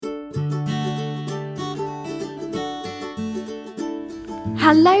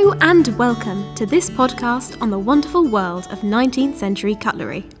Hello and welcome to this podcast on the wonderful world of 19th century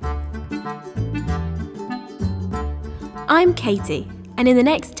cutlery. I'm Katie, and in the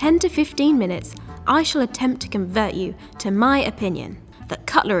next 10 to 15 minutes, I shall attempt to convert you to my opinion that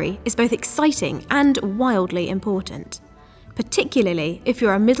cutlery is both exciting and wildly important, particularly if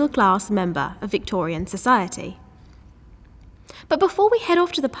you're a middle-class member of Victorian society. But before we head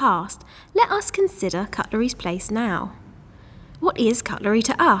off to the past, let us consider cutlery's place now. What is cutlery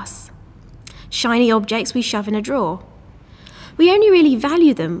to us? Shiny objects we shove in a drawer. We only really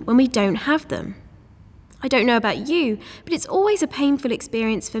value them when we don't have them. I don't know about you, but it's always a painful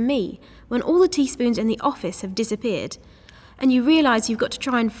experience for me when all the teaspoons in the office have disappeared and you realise you've got to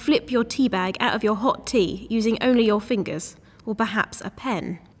try and flip your tea bag out of your hot tea using only your fingers, or perhaps a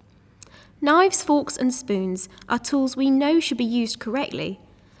pen. Knives, forks and spoons are tools we know should be used correctly,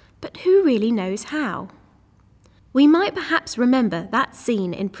 but who really knows how? We might perhaps remember that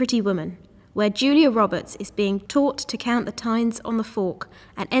scene in Pretty Woman, where Julia Roberts is being taught to count the tines on the fork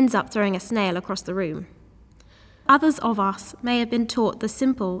and ends up throwing a snail across the room. Others of us may have been taught the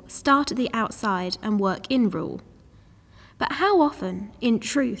simple start at the outside and work in rule. But how often, in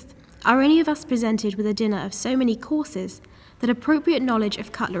truth, are any of us presented with a dinner of so many courses that appropriate knowledge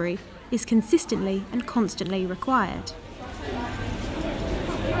of cutlery is consistently and constantly required?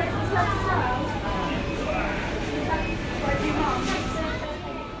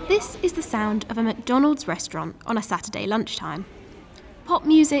 This is the sound of a McDonald's restaurant on a Saturday lunchtime. Pop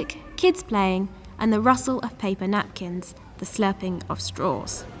music, kids playing, and the rustle of paper napkins, the slurping of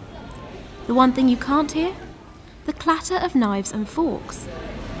straws. The one thing you can't hear? The clatter of knives and forks.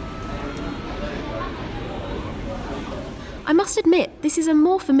 I must admit, this is a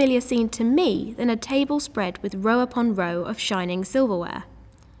more familiar scene to me than a table spread with row upon row of shining silverware.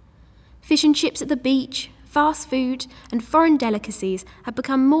 Fish and chips at the beach, fast food and foreign delicacies have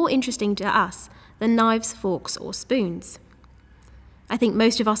become more interesting to us than knives, forks or spoons. I think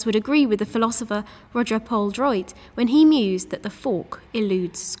most of us would agree with the philosopher Roger Paul Droit when he mused that the fork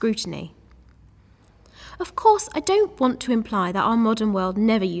eludes scrutiny. Of course, I don't want to imply that our modern world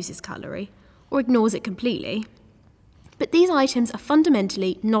never uses cutlery or ignores it completely, but these items are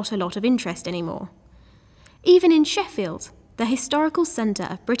fundamentally not a lot of interest anymore. Even in Sheffield, the historical centre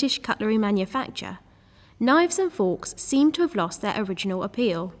of British cutlery manufacture, knives and forks seem to have lost their original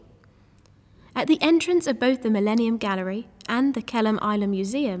appeal. At the entrance of both the Millennium Gallery and the Kelham Island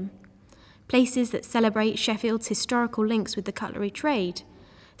Museum, places that celebrate Sheffield's historical links with the cutlery trade,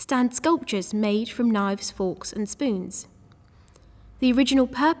 stand sculptures made from knives, forks and spoons. The original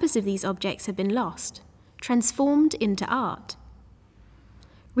purpose of these objects have been lost, transformed into art.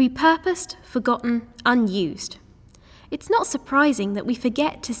 Repurposed, forgotten, unused. It's not surprising that we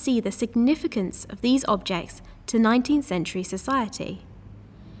forget to see the significance of these objects to 19th century society.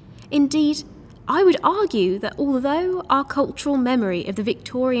 Indeed, I would argue that although our cultural memory of the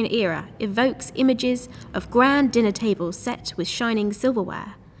Victorian era evokes images of grand dinner tables set with shining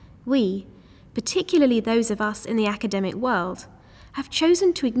silverware, we, particularly those of us in the academic world, have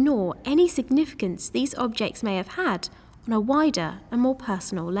chosen to ignore any significance these objects may have had on a wider and more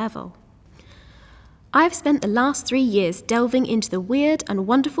personal level. I have spent the last 3 years delving into the weird and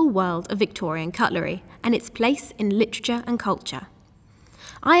wonderful world of Victorian cutlery and its place in literature and culture.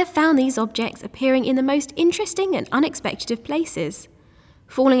 I have found these objects appearing in the most interesting and unexpected of places,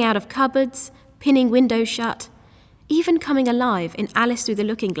 falling out of cupboards, pinning windows shut, even coming alive in Alice Through the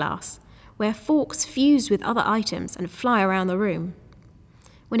Looking Glass, where forks fuse with other items and fly around the room.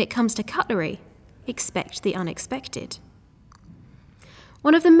 When it comes to cutlery, expect the unexpected.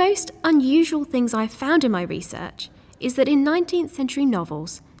 One of the most unusual things I've found in my research is that in 19th century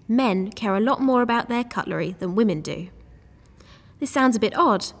novels, men care a lot more about their cutlery than women do. This sounds a bit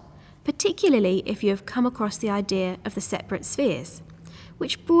odd, particularly if you have come across the idea of the separate spheres,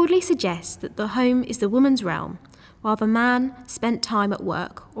 which broadly suggests that the home is the woman's realm, while the man spent time at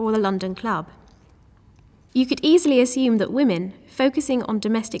work or the London club. You could easily assume that women, focusing on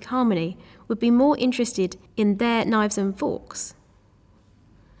domestic harmony, would be more interested in their knives and forks.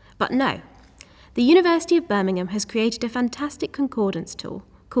 But no, the University of Birmingham has created a fantastic concordance tool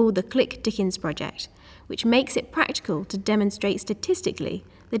called the Click Dickens Project, which makes it practical to demonstrate statistically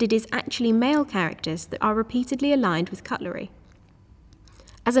that it is actually male characters that are repeatedly aligned with cutlery.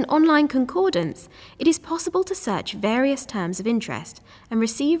 As an online concordance, it is possible to search various terms of interest and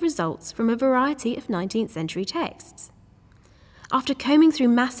receive results from a variety of 19th century texts. After combing through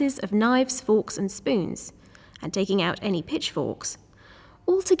masses of knives, forks and spoons, and taking out any pitchforks,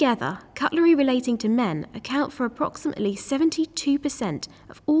 altogether, cutlery relating to men account for approximately 72%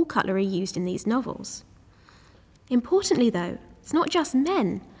 of all cutlery used in these novels. Importantly though, it's not just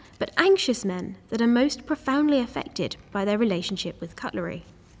men, but anxious men that are most profoundly affected by their relationship with cutlery.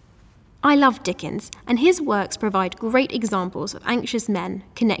 I love Dickens, and his works provide great examples of anxious men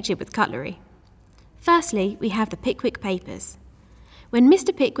connected with cutlery. Firstly, we have the Pickwick Papers. When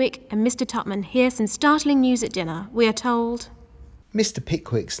Mr. Pickwick and Mr. Tupman hear some startling news at dinner, we are told, Mr.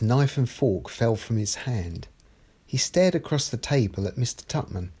 Pickwick's knife and fork fell from his hand. He stared across the table at Mr.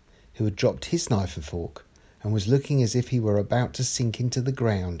 Tupman, who had dropped his knife and fork and was looking as if he were about to sink into the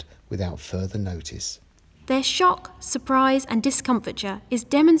ground without further notice. Their shock, surprise and discomfiture is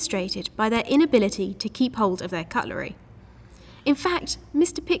demonstrated by their inability to keep hold of their cutlery. In fact,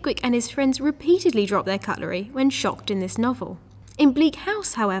 Mr. Pickwick and his friends repeatedly drop their cutlery when shocked in this novel. In Bleak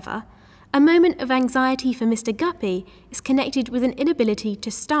House, however, a moment of anxiety for Mr. Guppy is connected with an inability to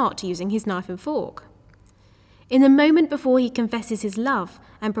start using his knife and fork. In the moment before he confesses his love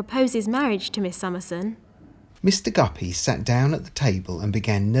and proposes marriage to Miss Summerson, Mr. Guppy sat down at the table and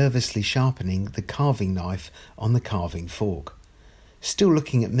began nervously sharpening the carving knife on the carving fork, still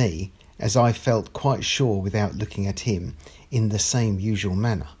looking at me, as I felt quite sure without looking at him, in the same usual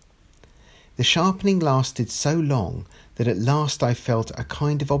manner. The sharpening lasted so long that at last I felt a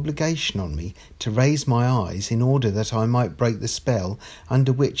kind of obligation on me to raise my eyes in order that I might break the spell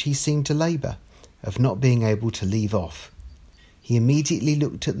under which he seemed to labour, of not being able to leave off. He immediately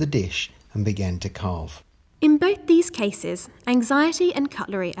looked at the dish and began to carve. In both these cases, anxiety and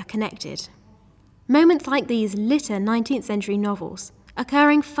cutlery are connected. Moments like these litter 19th century novels,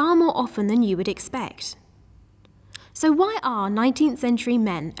 occurring far more often than you would expect. So why are 19th century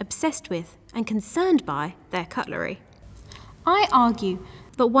men obsessed with and concerned by their cutlery? I argue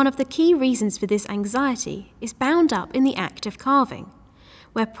that one of the key reasons for this anxiety is bound up in the act of carving,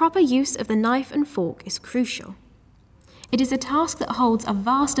 where proper use of the knife and fork is crucial. It is a task that holds a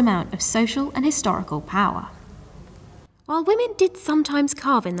vast amount of social and historical power. While women did sometimes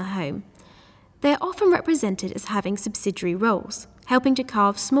carve in the home, they are often represented as having subsidiary roles, helping to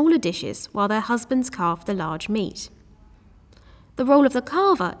carve smaller dishes while their husbands carve the large meat. The role of the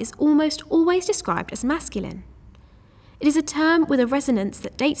carver is almost always described as masculine. It is a term with a resonance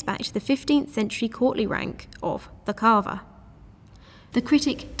that dates back to the 15th century courtly rank of the carver. The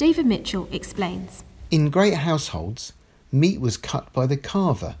critic David Mitchell explains, In great households, meat was cut by the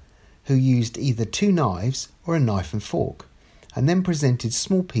carver, who used either two knives or a knife and fork, and then presented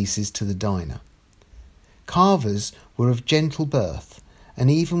small pieces to the diner. Carvers were of gentle birth, and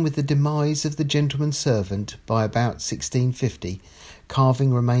even with the demise of the gentleman servant by about 1650,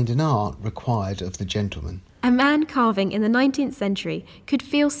 carving remained an art required of the gentleman. A man carving in the 19th century could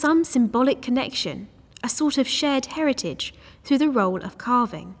feel some symbolic connection, a sort of shared heritage, through the role of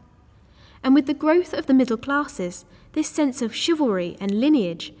carving. And with the growth of the middle classes, this sense of chivalry and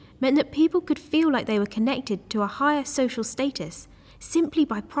lineage meant that people could feel like they were connected to a higher social status simply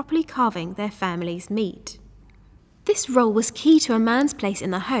by properly carving their family's meat. This role was key to a man's place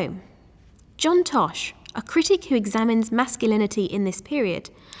in the home. John Tosh, a critic who examines masculinity in this period,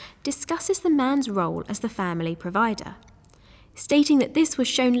 discusses the man's role as the family provider, stating that this was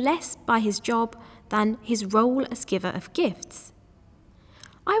shown less by his job than his role as giver of gifts.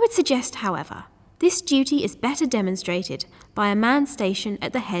 I would suggest, however, this duty is better demonstrated by a man stationed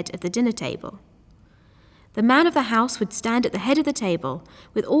at the head of the dinner table. The man of the house would stand at the head of the table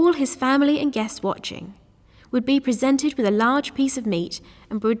with all his family and guests watching, would be presented with a large piece of meat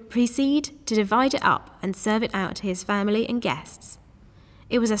and would proceed to divide it up and serve it out to his family and guests.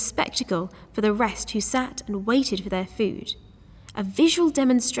 It was a spectacle for the rest who sat and waited for their food, a visual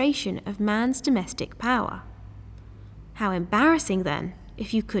demonstration of man's domestic power. How embarrassing, then,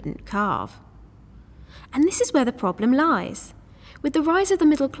 if you couldn't carve. And this is where the problem lies. With the rise of the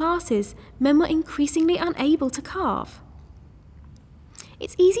middle classes, men were increasingly unable to carve.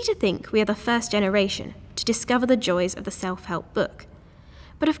 It's easy to think we are the first generation to discover the joys of the self-help book.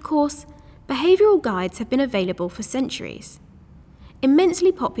 But of course, behavioural guides have been available for centuries.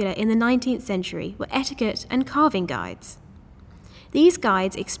 Immensely popular in the 19th century were etiquette and carving guides. These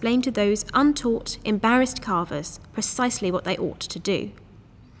guides explain to those untaught, embarrassed carvers precisely what they ought to do.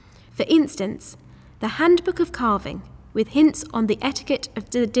 For instance, the Handbook of Carving, with hints on the etiquette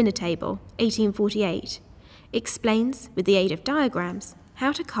of the dinner table, 1848, explains, with the aid of diagrams,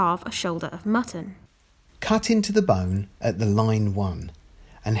 how to carve a shoulder of mutton. Cut into the bone at the line 1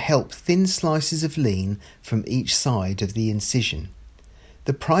 and help thin slices of lean from each side of the incision.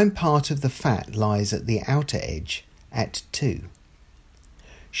 The prime part of the fat lies at the outer edge at 2.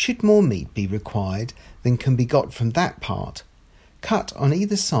 Should more meat be required than can be got from that part, cut on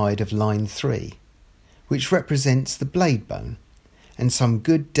either side of line 3, which represents the blade bone, and some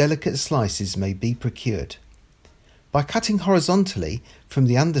good delicate slices may be procured. By cutting horizontally from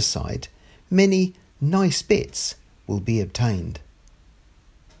the underside, many nice bits will be obtained.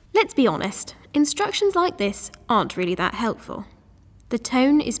 Let's be honest, instructions like this aren't really that helpful. The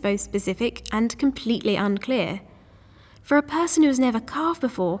tone is both specific and completely unclear. For a person who has never carved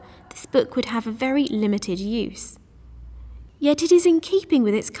before, this book would have a very limited use. Yet it is in keeping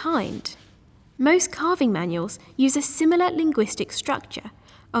with its kind. Most carving manuals use a similar linguistic structure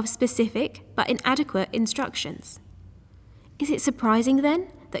of specific but inadequate instructions. Is it surprising then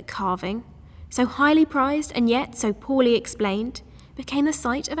that carving, so highly prized and yet so poorly explained, became the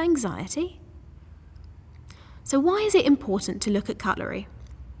site of anxiety? So why is it important to look at cutlery?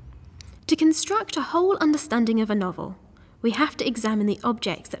 To construct a whole understanding of a novel, we have to examine the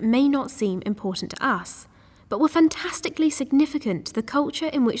objects that may not seem important to us, but were fantastically significant to the culture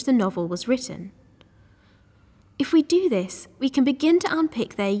in which the novel was written. If we do this, we can begin to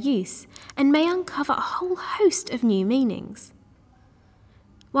unpick their use and may uncover a whole host of new meanings.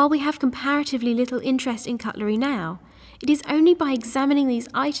 While we have comparatively little interest in cutlery now, it is only by examining these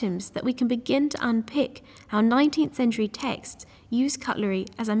items that we can begin to unpick how 19th century texts use cutlery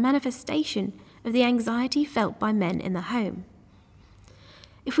as a manifestation of the anxiety felt by men in the home.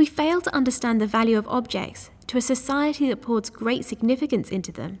 If we fail to understand the value of objects to a society that pours great significance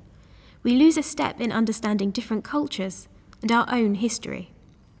into them, we lose a step in understanding different cultures and our own history.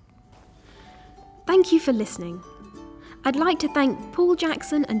 Thank you for listening. I'd like to thank Paul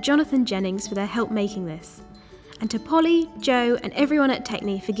Jackson and Jonathan Jennings for their help making this, and to Polly, Joe and everyone at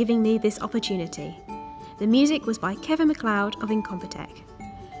Techne for giving me this opportunity. The music was by Kevin MacLeod of Incompetech.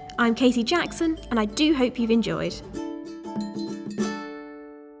 I'm Katie Jackson and I do hope you've enjoyed.